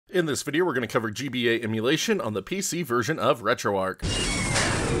In this video, we're going to cover GBA emulation on the PC version of RetroArch.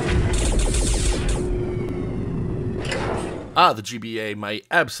 The GBA, my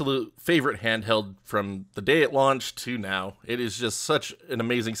absolute favorite handheld from the day it launched to now. It is just such an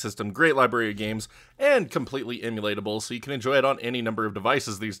amazing system, great library of games, and completely emulatable, so you can enjoy it on any number of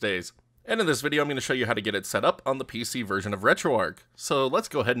devices these days. And in this video, I'm going to show you how to get it set up on the PC version of RetroArch. So let's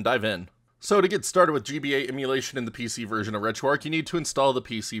go ahead and dive in. So to get started with GBA emulation in the PC version of RetroArch, you need to install the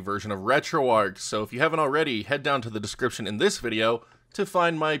PC version of RetroArch. So if you haven't already, head down to the description in this video to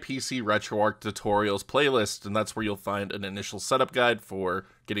find my PC RetroArch tutorials playlist, and that's where you'll find an initial setup guide for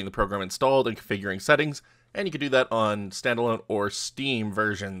getting the program installed and configuring settings, and you can do that on standalone or Steam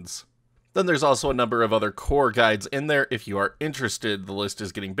versions. Then there's also a number of other core guides in there if you are interested. The list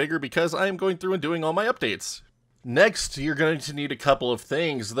is getting bigger because I am going through and doing all my updates. Next, you're going to need a couple of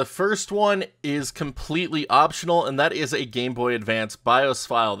things. The first one is completely optional, and that is a Game Boy Advance BIOS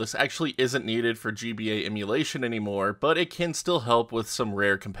file. This actually isn't needed for GBA emulation anymore, but it can still help with some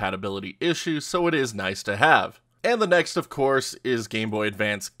rare compatibility issues, so it is nice to have. And the next, of course, is Game Boy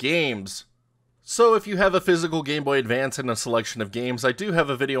Advance games. So if you have a physical Game Boy Advance and a selection of games, I do have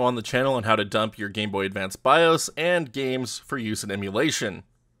a video on the channel on how to dump your Game Boy Advance BIOS and games for use in emulation.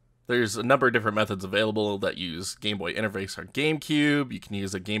 There's a number of different methods available that use Game Boy interface on GameCube. You can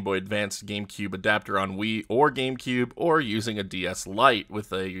use a Game Boy Advance GameCube adapter on Wii or GameCube, or using a DS Lite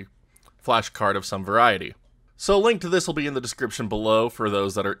with a flash card of some variety. So a link to this will be in the description below for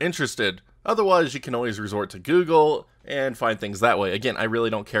those that are interested. Otherwise, you can always resort to Google and find things that way. Again, I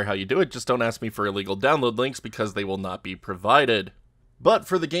really don't care how you do it, just don't ask me for illegal download links because they will not be provided. But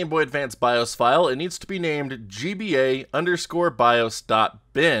for the Game Boy Advance BIOS file, it needs to be named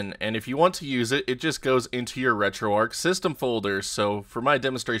GBA_BIOS.bin, and if you want to use it, it just goes into your RetroArch system folder. So for my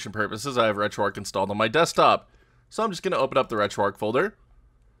demonstration purposes, I have RetroArch installed on my desktop. So I'm just going to open up the RetroArch folder,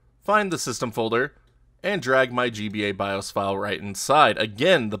 find the system folder, and drag my GBA BIOS file right inside.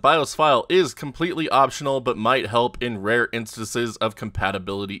 Again, the BIOS file is completely optional, but might help in rare instances of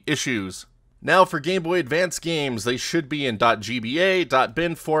compatibility issues. Now for Game Boy Advance games, they should be in .gba,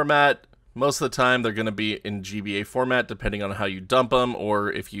 .bin format. Most of the time they're going to be in GBA format depending on how you dump them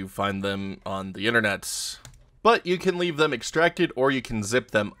or if you find them on the internet. But you can leave them extracted or you can zip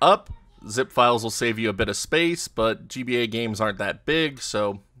them up. Zip files will save you a bit of space, but GBA games aren't that big,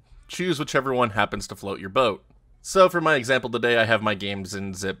 so choose whichever one happens to float your boat. So for my example today, I have my games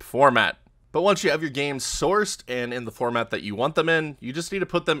in zip format. But once you have your games sourced and in the format that you want them in, you just need to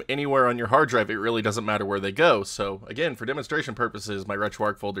put them anywhere on your hard drive. It really doesn't matter where they go. So again, for demonstration purposes, my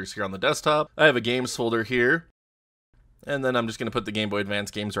RetroArch folder is here on the desktop. I have a games folder here. And then I'm just going to put the Game Boy Advance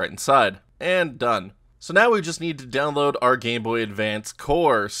games right inside. And done. So now we just need to download our Game Boy Advance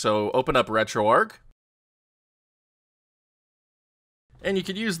core. So open up RetroArch. And you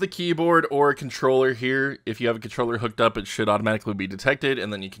could use the keyboard or a controller here. If you have a controller hooked up, it should automatically be detected,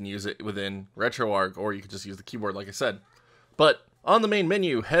 and then you can use it within RetroArch, or you could just use the keyboard like I said. But on the main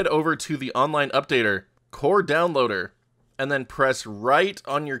menu, head over to the Online Updater, Core Downloader, and then press right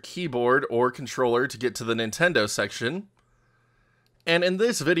on your keyboard or controller to get to the Nintendo section. And in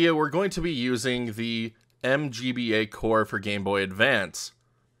this video, we're going to be using the mGBACore for Game Boy Advance.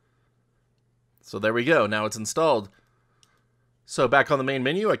 So there we go, now it's installed. So back on the main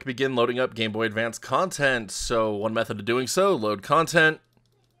menu, I can begin loading up Game Boy Advance content. So one method of doing so, load content,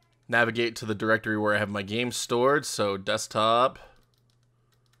 navigate to the directory where I have my games stored. So desktop,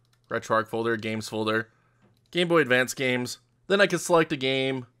 RetroArch folder, games folder, Game Boy Advance games. Then I can select a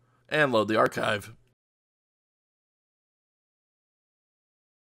game and load the archive.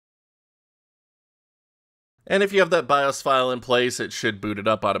 And if you have that BIOS file in place, it should boot it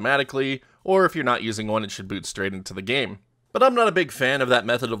up automatically, or if you're not using one, it should boot straight into the game. But I'm not a big fan of that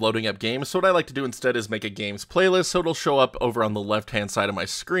method of loading up games, so what I like to do instead is make a games playlist so it'll show up over on the left-hand side of my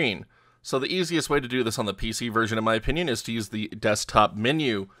screen. So the easiest way to do this on the PC version, in my opinion, is to use the desktop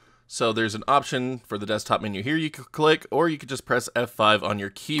menu. So there's an option for the desktop menu here you could click, or you could just press F5 on your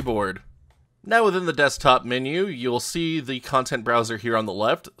keyboard. Now within the desktop menu, you'll see the content browser here on the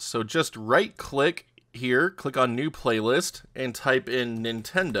left, so just right-click here, click on New Playlist, and type in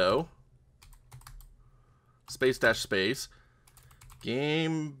Nintendo, --space,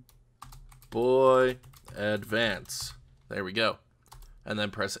 Game Boy Advance. There we go. And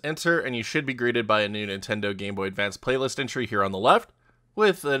then press enter, and you should be greeted by a new Nintendo Game Boy Advance playlist entry here on the left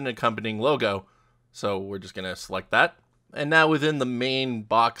with an accompanying logo. So we're just going to select that. And now within the main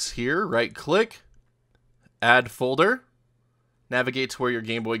box here, right click, add folder, navigate to where your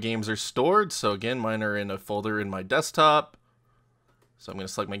Game Boy games are stored. So again, mine are in a folder in my desktop. So I'm going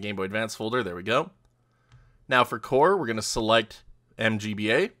to select my Game Boy Advance folder. There we go. Now for core, we're going to select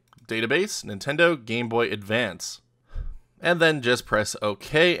mGBA, Database, Nintendo, Game Boy Advance. And then just press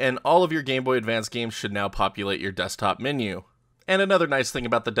OK, and all of your Game Boy Advance games should now populate your desktop menu. And another nice thing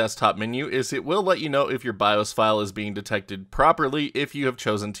about the desktop menu is it will let you know if your BIOS file is being detected properly if you have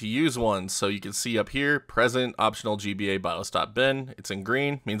chosen to use one. So you can see up here, present, optional GBA BIOS.bin, it's in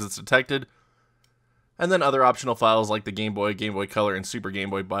green, means it's detected. And then other optional files like the Game Boy, Game Boy Color, and Super Game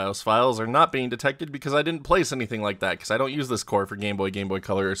Boy BIOS files are not being detected because I didn't place anything like that, because I don't use this core for Game Boy, Game Boy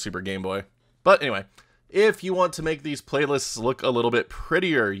Color, or Super Game Boy. But anyway, if you want to make these playlists look a little bit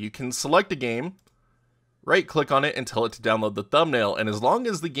prettier, you can select a game, right-click on it, and tell it to download the thumbnail, and as long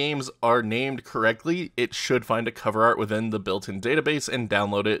as the games are named correctly, it should find a cover art within the built-in database and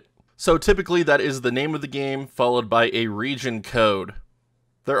download it. So typically that is the name of the game, followed by a region code.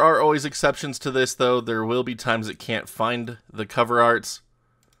 There are always exceptions to this, though. There will be times it can't find the cover arts,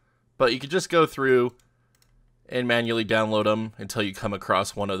 but you can just go through and manually download them until you come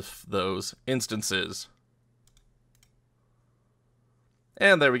across one of those instances.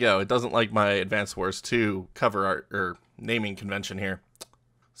 And there we go. It doesn't like my Advance Wars 2 cover art or naming convention here.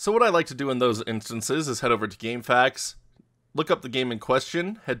 So what I like to do in those instances is head over to GameFAQs, look up the game in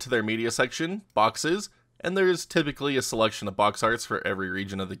question, head to their media section, boxes, and there's typically a selection of box arts for every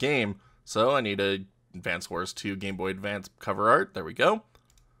region of the game. So I need a Advance Wars 2 Game Boy Advance cover art. There we go.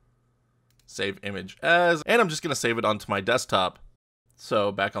 Save image as, and I'm just going to save it onto my desktop.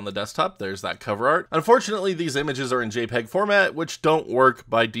 So back on the desktop, there's that cover art. Unfortunately, these images are in JPEG format, which don't work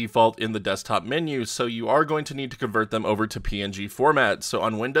by default in the desktop menu, so you are going to need to convert them over to PNG format. So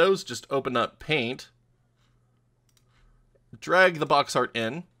on Windows, just open up Paint, drag the box art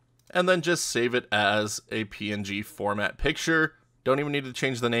in, and then just save it as a PNG format picture. Don't even need to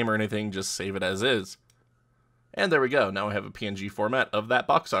change the name or anything, just save it as is. And there we go, now I have a PNG format of that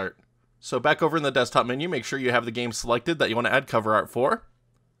box art. So back over in the desktop menu, make sure you have the game selected that you want to add cover art for.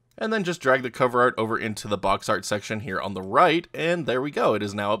 And then just drag the cover art over into the box art section here on the right, and there we go, it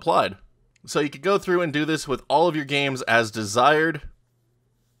is now applied. So you could go through and do this with all of your games as desired,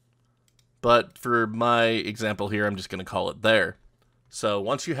 but for my example here, I'm just going to call it there. So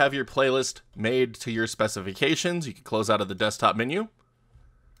once you have your playlist made to your specifications, you can close out of the desktop menu.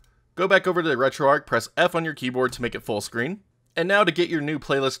 Go back over to the RetroArch, press F on your keyboard to make it full screen. And now to get your new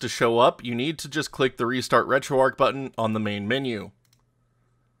playlist to show up, you need to just click the Restart RetroArch button on the main menu.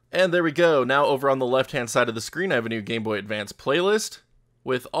 And there we go, now over on the left hand side of the screen I have a new Game Boy Advance playlist,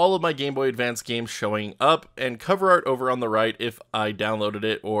 with all of my Game Boy Advance games showing up, and cover art over on the right if I downloaded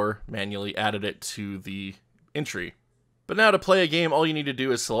it or manually added it to the entry. But now to play a game, all you need to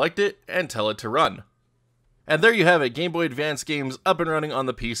do is select it and tell it to run. And there you have it, Game Boy Advance games up and running on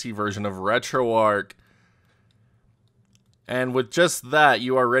the PC version of RetroArch. And with just that,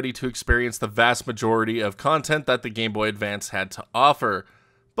 you are ready to experience the vast majority of content that the Game Boy Advance had to offer.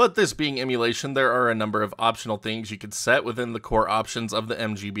 But this being emulation, there are a number of optional things you could set within the core options of the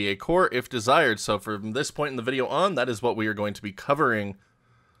mGBACore if desired. So from this point in the video on, that is what we are going to be covering.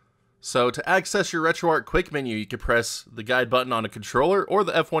 So to access your RetroArch quick menu, you can press the guide button on a controller or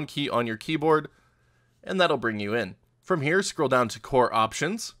the F1 key on your keyboard, and that'll bring you in. From here, scroll down to core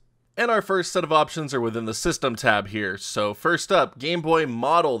options. And our first set of options are within the System tab here. So first up, Game Boy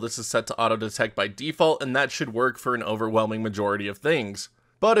Model. This is set to auto-detect by default, and that should work for an overwhelming majority of things.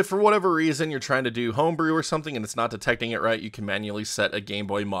 But if for whatever reason you're trying to do homebrew or something and it's not detecting it right, you can manually set a Game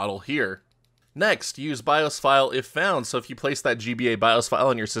Boy Model here. Next, use BIOS file if found. So if you place that GBA BIOS file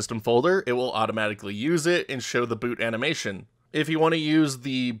in your system folder, it will automatically use it and show the boot animation. If you want to use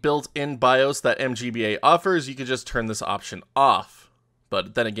the built-in BIOS that mGBA offers, you can just turn this option off.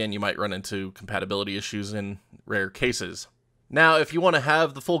 But then again, you might run into compatibility issues in rare cases. Now, if you want to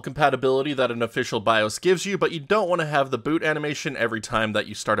have the full compatibility that an official BIOS gives you, but you don't want to have the boot animation every time that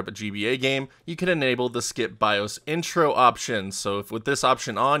you start up a GBA game, you can enable the skip BIOS intro option. So if with this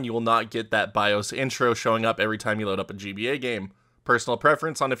option on, you will not get that BIOS intro showing up every time you load up a GBA game. Personal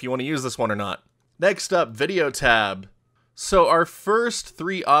preference on if you want to use this one or not. Next up, Video tab. So our first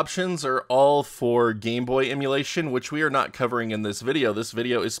three options are all for Game Boy emulation, which we are not covering in this video. This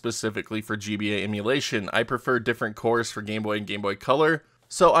video is specifically for GBA emulation. I prefer different cores for Game Boy and Game Boy Color,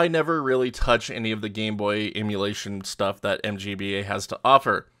 so I never really touch any of the Game Boy emulation stuff that mGBA has to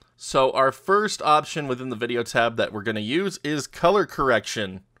offer. So our first option within the Video tab that we're going to use is color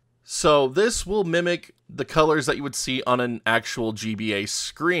correction. So this will mimic the colors that you would see on an actual GBA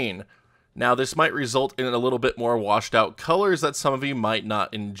screen. Now, this might result in a little bit more washed out colors that some of you might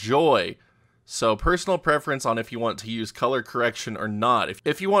not enjoy. So personal preference on if you want to use color correction or not.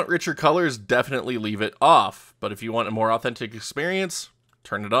 If you want richer colors, definitely leave it off. But if you want a more authentic experience,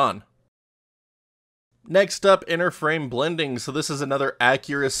 turn it on. Next up, interframe blending. So this is another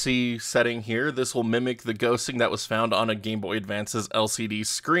accuracy setting here. This will mimic the ghosting that was found on a Game Boy Advance's LCD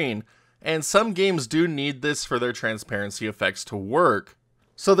screen. And some games do need this for their transparency effects to work.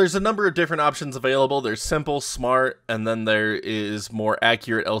 So there's a number of different options available. There's simple, smart, and then there is more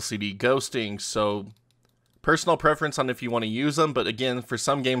accurate LCD ghosting. So personal preference on if you want to use them, but again, for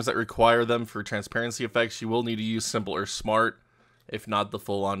some games that require them for transparency effects, you will need to use simple or smart, if not the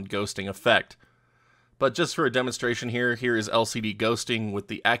full-on ghosting effect. But just for a demonstration here is LCD ghosting with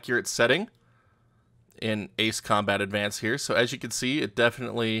the accurate setting in Ace Combat Advance here. So as you can see, it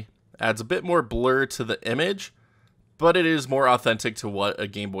definitely adds a bit more blur to the image, but it is more authentic to what a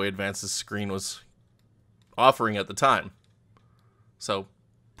Game Boy Advance's screen was offering at the time. So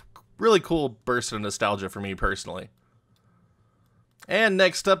really cool burst of nostalgia for me personally. And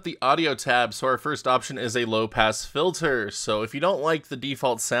next up, the audio tab. So our first option is a low pass filter. So if you don't like the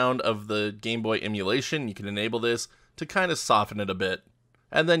default sound of the Game Boy emulation, you can enable this to kind of soften it a bit.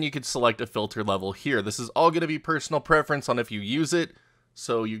 And then you could select a filter level here. This is all going to be personal preference on if you use it.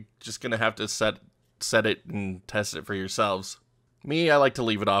 So you're just going to have to set it and test it for yourselves. Me, I like to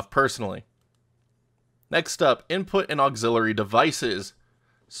leave it off personally. Next up, input and auxiliary devices.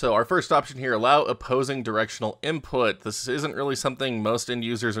 So our first option here, allow opposing directional input. This isn't really something most end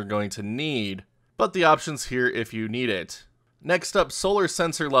users are going to need, but the option's here if you need it. Next up, solar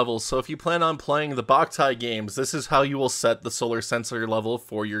sensor levels. So if you plan on playing the Boktai games, this is how you will set the solar sensor level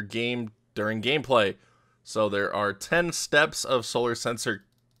for your game during gameplay. So there are 10 steps of solar sensor,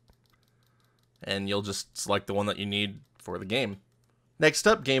 and you'll just select the one that you need for the game. Next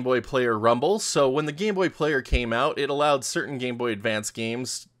up, Game Boy Player Rumble. So when the Game Boy Player came out, it allowed certain Game Boy Advance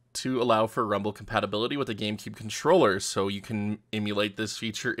games to allow for Rumble compatibility with the GameCube controllers, so you can emulate this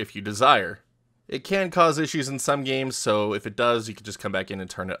feature if you desire. It can cause issues in some games, so if it does, you can just come back in and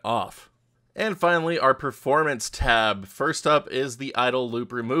turn it off. And finally, our Performance tab. First up is the idle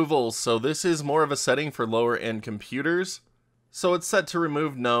loop removal. So this is more of a setting for lower end computers. So it's set to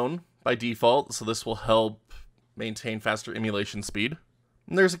remove known by default, so this will help maintain faster emulation speed.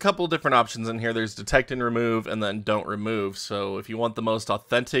 And there's a couple different options in here. There's detect and remove, and then don't remove. So if you want the most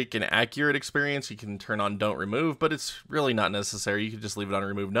authentic and accurate experience, you can turn on don't remove, but it's really not necessary. You can just leave it on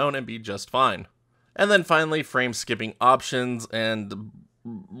remove known and be just fine. And then finally, frame skipping options, and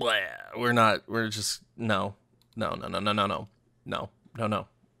we're just, no.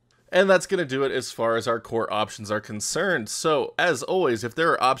 And that's going to do it as far as our core options are concerned. So, as always, if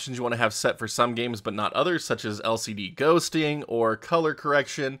there are options you want to have set for some games but not others, such as LCD ghosting or color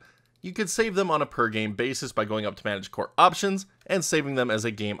correction, you could save them on a per game basis by going up to Manage Core Options and saving them as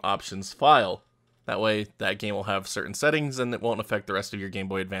a game options file. That way, that game will have certain settings and it won't affect the rest of your Game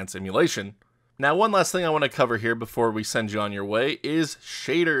Boy Advance emulation. Now, one last thing I want to cover here before we send you on your way is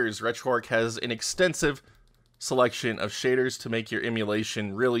shaders. RetroArch has an extensive selection of shaders to make your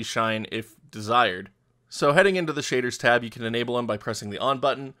emulation really shine if desired. So heading into the shaders tab, you can enable them by pressing the on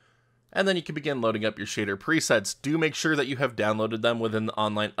button, and then you can begin loading up your shader presets. Do make sure that you have downloaded them within the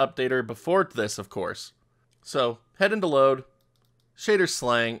online updater before this, of course. So head into load, shader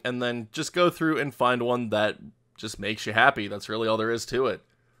slang, and then just go through and find one that just makes you happy. That's really all there is to it.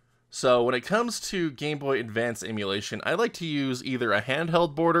 So when it comes to Game Boy Advance emulation, I like to use either a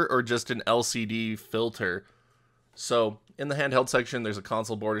handheld border or just an LCD filter. So in the handheld section, there's a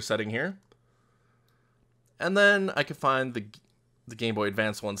console border setting here. And then I can find the Game Boy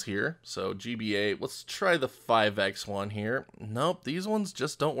Advance ones here. So GBA, let's try the 5X one here. Nope, these ones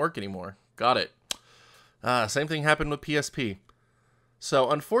just don't work anymore. Got it. Same thing happened with PSP.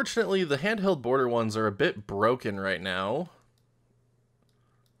 So unfortunately, the handheld border ones are a bit broken right now.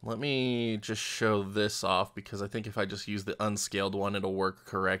 Let me just show this off because I think if I just use the unscaled one, it'll work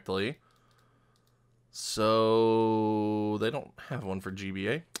correctly. So they don't have one for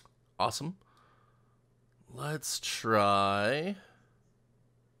GBA. Awesome. Let's try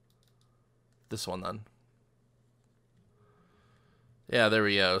this one then. Yeah, there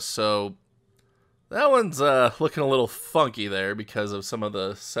we go. So that one's looking a little funky there because of some of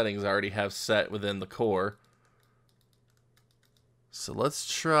the settings I already have set within the core. So let's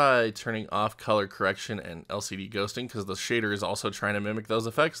try turning off color correction and LCD ghosting because the shader is also trying to mimic those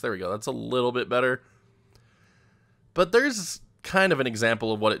effects. There we go. That's a little bit better. But there's kind of an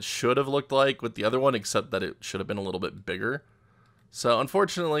example of what it should have looked like with the other one, except that it should have been a little bit bigger. So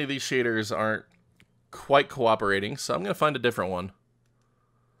unfortunately, these shaders aren't quite cooperating, so I'm going to find a different one.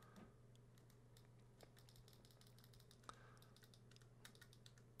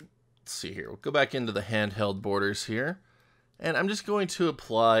 Let's see here. We'll go back into the handheld borders here. And I'm just going to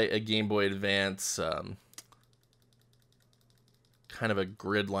apply a Game Boy Advance kind of a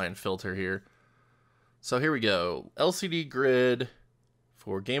grid line filter here. So here we go. LCD grid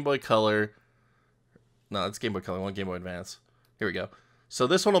for Game Boy Color. No, it's Game Boy Color, one Game Boy Advance. Here we go. So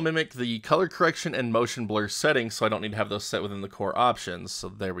this one will mimic the color correction and motion blur settings, so I don't need to have those set within the core options. So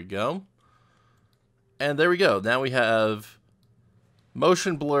there we go. And there we go. Now we have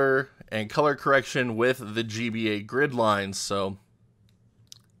motion blur and color correction with the GBA grid lines. So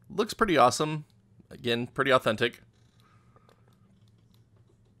looks pretty awesome. Again, pretty authentic.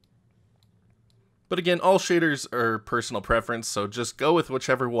 But again, all shaders are personal preference, so just go with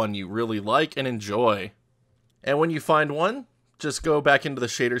whichever one you really like and enjoy. And when you find one, just go back into the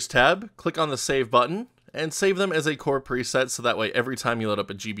Shaders tab, click on the Save button, and save them as a core preset so that way every time you load up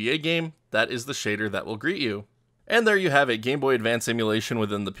a GBA game, that is the shader that will greet you. And there you have it, Game Boy Advance emulation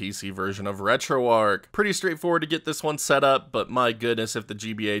within the PC version of RetroArch. Pretty straightforward to get this one set up, but my goodness if the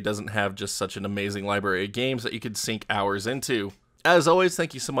GBA doesn't have just such an amazing library of games that you could sink hours into. As always,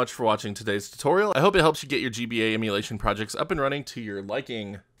 thank you so much for watching today's tutorial. I hope it helps you get your GBA emulation projects up and running to your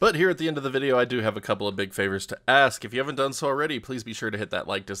liking. But here at the end of the video, I do have a couple of big favors to ask. If you haven't done so already, please be sure to hit that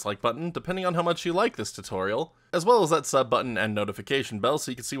like-dislike button, depending on how much you like this tutorial, as well as that sub button and notification bell so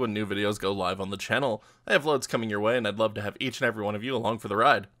you can see when new videos go live on the channel. I have loads coming your way, and I'd love to have each and every one of you along for the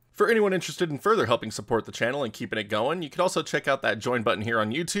ride. For anyone interested in further helping support the channel and keeping it going, you can also check out that join button here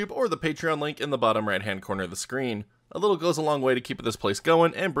on YouTube or the Patreon link in the bottom right-hand corner of the screen. A little goes a long way to keeping this place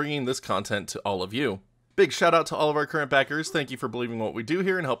going and bringing this content to all of you. Big shout out to all of our current backers. Thank you for believing what we do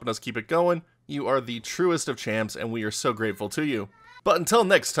here and helping us keep it going. You are the truest of champs and we are so grateful to you. But until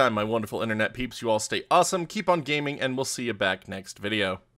next time, my wonderful internet peeps, you all stay awesome, keep on gaming, and we'll see you back next video.